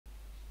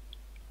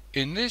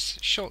In this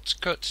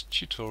ShotCut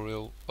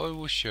tutorial, I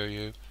will show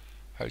you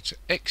how to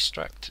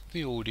extract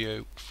the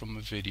audio from a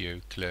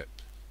video clip.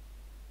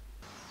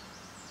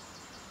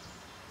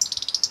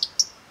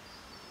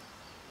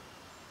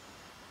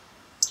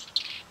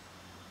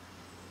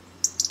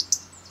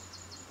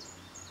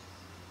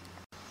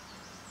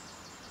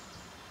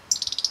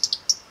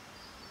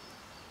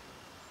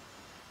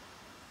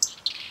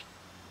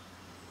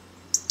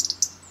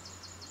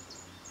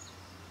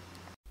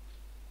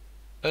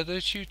 Other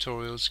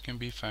tutorials can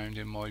be found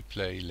in my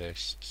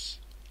playlists.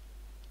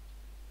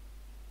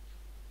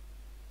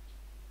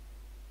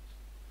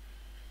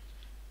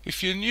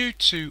 If you're new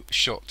to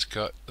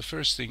ShotCut, the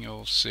first thing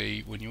you'll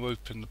see when you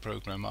open the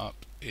program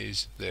up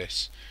is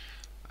this,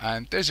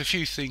 and there's a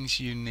few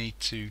things you need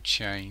to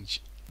change.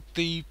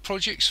 The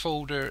projects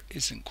folder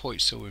isn't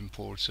quite so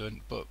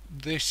important, but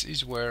this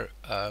is where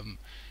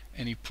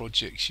any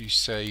projects you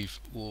save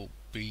will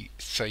be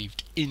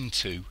saved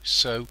into.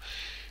 So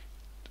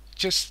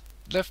just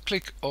left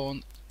click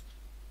on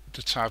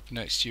the tab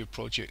next to your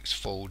projects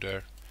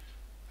folder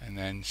and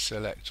then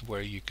select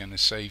where you're going to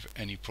save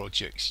any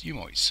projects you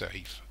might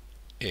save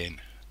in,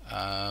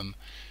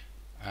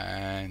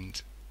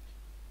 and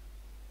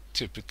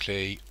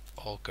typically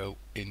I'll go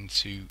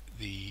into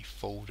the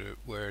folder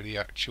where the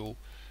actual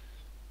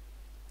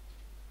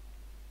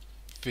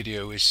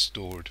video is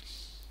stored.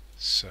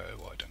 So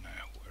I don't know,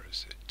 where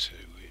is it to?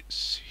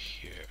 It's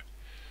here,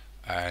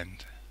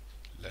 and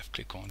left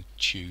click on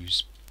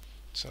choose.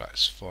 So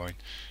that's fine.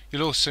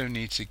 You'll also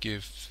need to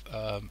give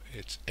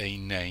it a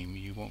name.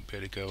 You won't be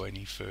able to go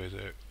any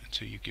further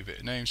until you give it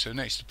a name. So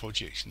next to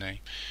project's name,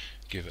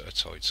 give it a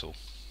title.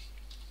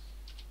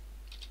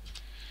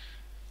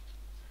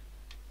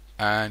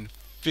 And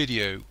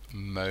video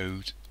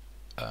mode,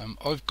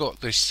 I've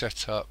got this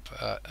set up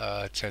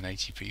at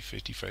 1080p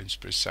 50 frames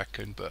per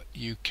second, but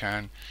you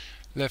can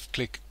left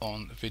click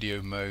on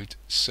video mode,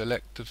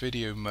 select the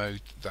video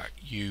mode that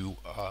you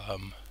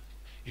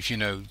if you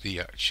know the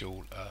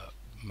actual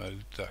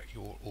mode that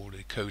your, or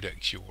the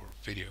codec your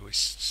video is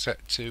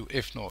set to.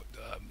 If not,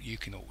 you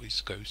can always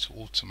go to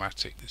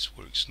automatic. This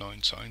works 9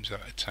 times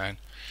out of 10.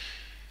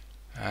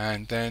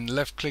 And then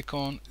left click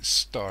on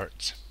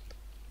start.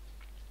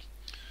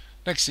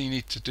 Next thing you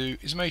need to do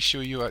is make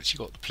sure you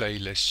actually got the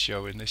playlist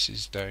showing. This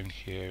is down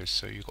here,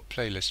 so you've got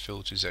playlist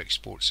filters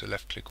export, so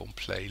left click on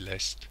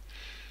playlist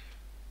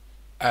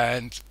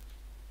and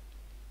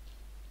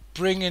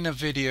bring in a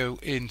video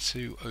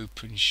into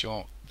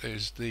OpenShot.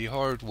 There's the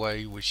hard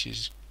way, which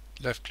is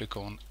left click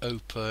on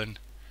open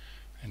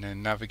and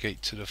then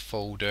navigate to the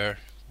folder,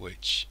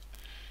 which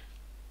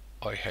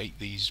I hate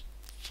these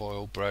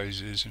file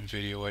browsers and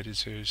video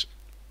editors.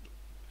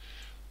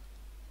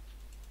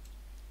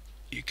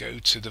 You go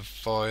to the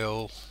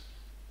file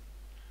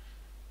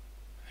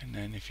and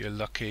then if you're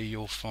lucky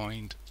you'll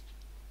find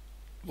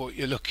what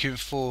you're looking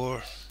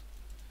for,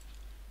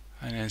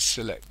 and then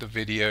select the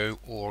video,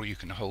 or you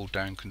can hold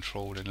down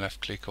control and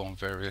left click on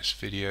various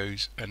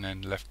videos and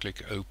then left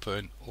click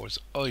open, or as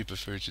I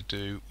prefer to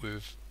do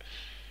with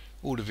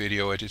all the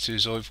video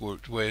editors I've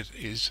worked with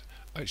is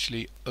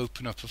actually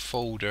open up a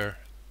folder,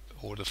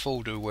 or the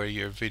folder where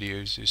your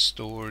videos is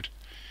stored,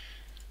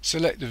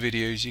 select the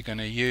videos you're going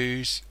to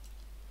use,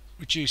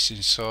 reduce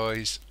in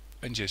size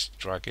and just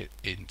drag it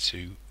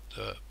into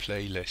the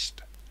playlist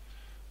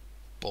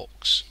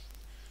box.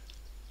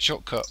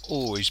 ShotCut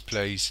always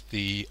plays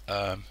the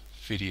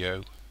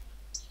video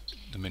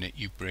the minute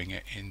you bring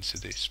it into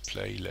this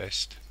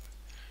playlist.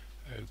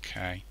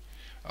 Okay,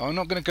 I'm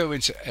not going to go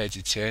into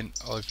editing.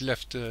 I've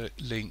left a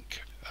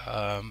link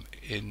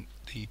in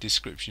the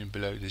description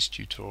below this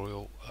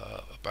tutorial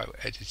about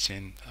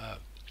editing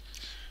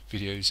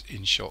videos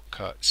in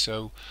ShotCut.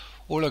 So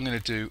all I'm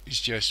going to do is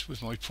just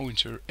with my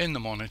pointer in the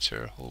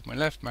monitor hold my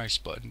left mouse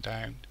button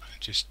down and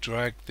just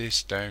drag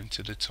this down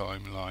to the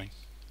timeline.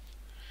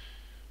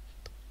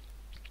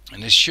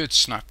 And this should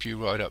snap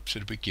you right up to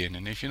the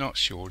beginning. If you're not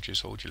sure,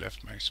 just hold your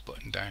left mouse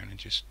button down and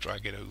just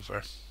drag it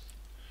over.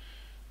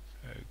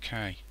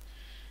 Okay.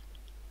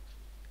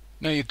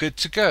 Now you're good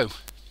to go.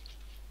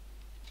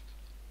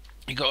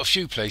 You've got a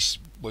few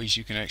ways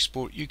you can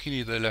export. You can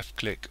either left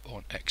click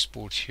on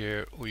export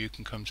here, or you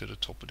can come to the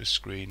top of the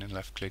screen and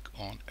left click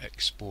on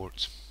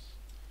export.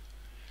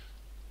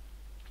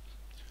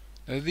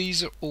 Now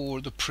these are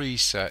all the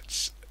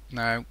presets.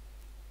 Now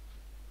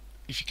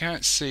if you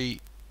can't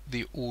see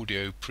the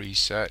audio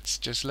presets,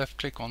 just left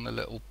click on the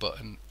little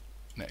button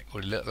or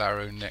the little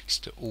arrow next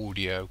to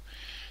audio,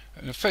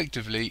 and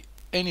effectively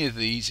any of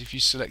these, if you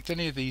select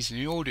any of these in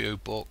the audio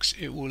box,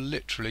 it will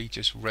literally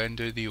just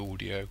render the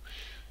audio.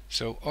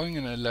 So I'm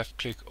going to left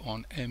click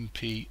on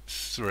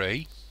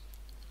MP3,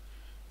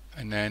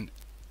 and then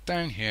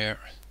down here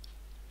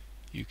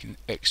you can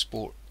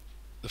export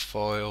the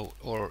file,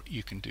 or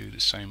you can do the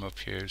same up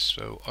here.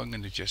 So I'm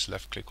going to just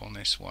left click on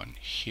this one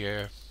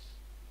here,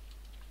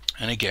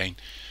 and again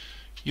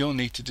you'll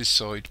need to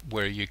decide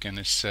where you're going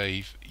to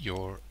save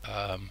your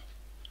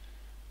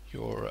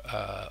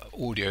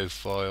audio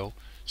file.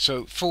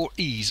 So for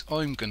ease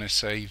I'm going to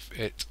save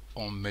it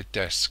on my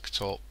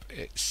desktop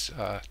it's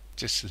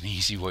just an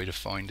easy way to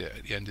find it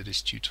at the end of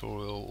this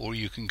tutorial, or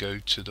you can go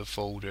to the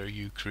folder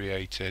you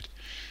created.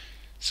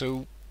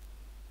 So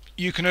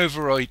you can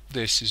overwrite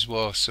this as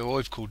well. So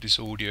I've called this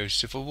audio,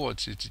 so if I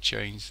wanted to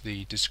change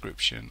the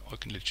description, I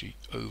can literally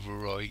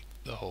overwrite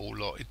the whole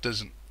lot. It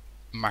doesn't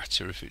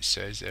matter if it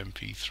says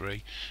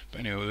MP3, but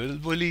anyway,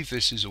 we'll leave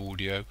this as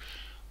audio.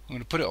 I'm going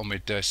to put it on my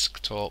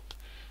desktop,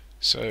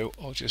 so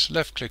I'll just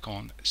left click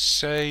on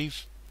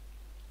save,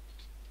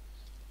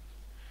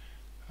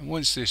 and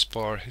once this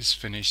bar has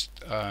finished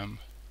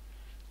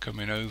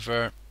coming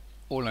over,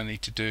 all I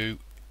need to do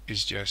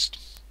is just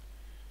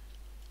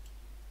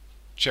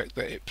check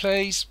that it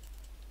plays.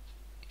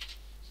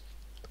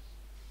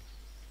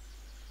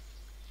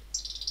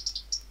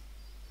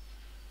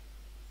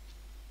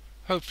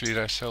 Hopefully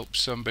that's helped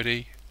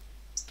somebody.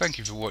 Thank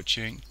you for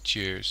watching.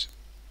 Cheers.